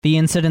The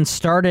incident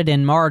started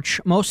in March,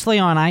 mostly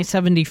on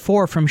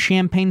I-74 from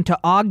Champaign to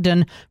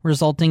Ogden,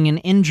 resulting in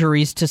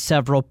injuries to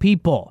several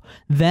people.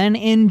 Then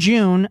in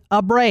June,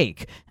 a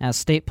break, as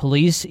state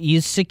police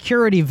used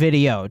security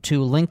video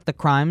to link the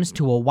crimes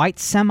to a white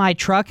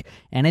semi-truck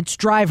and its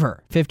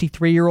driver,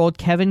 53-year-old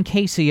Kevin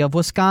Casey of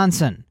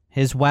Wisconsin.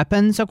 His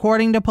weapons,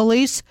 according to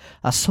police,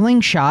 a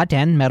slingshot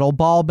and metal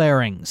ball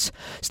bearings.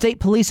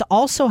 State police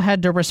also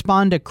had to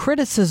respond to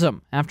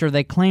criticism after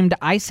they claimed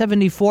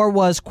I-74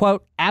 was,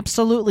 quote,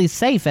 absolutely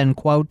safe, end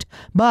quote,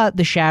 but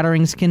the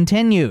shatterings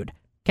continued.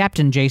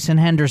 Captain Jason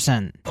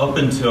Henderson. Up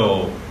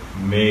until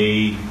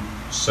May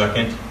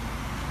 2nd,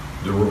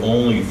 there were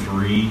only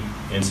 3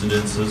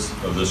 incidences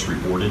of this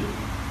reported.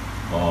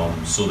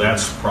 So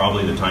that's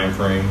probably the time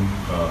frame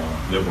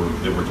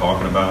that we're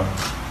talking about.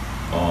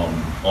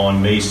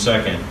 On May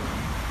 2nd,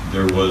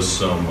 there was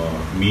some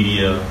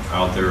media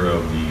out there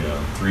of the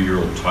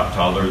 3-year-old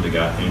toddler that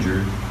got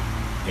injured.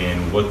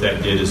 And what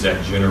that did is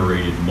that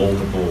generated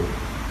multiple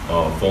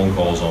phone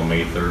calls on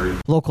May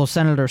 3rd. Local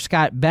Senator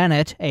Scott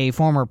Bennett, a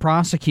former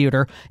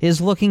prosecutor,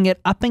 is looking at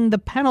upping the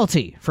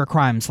penalty for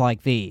crimes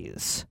like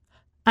these.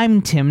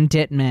 I'm Tim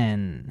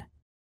Dittman.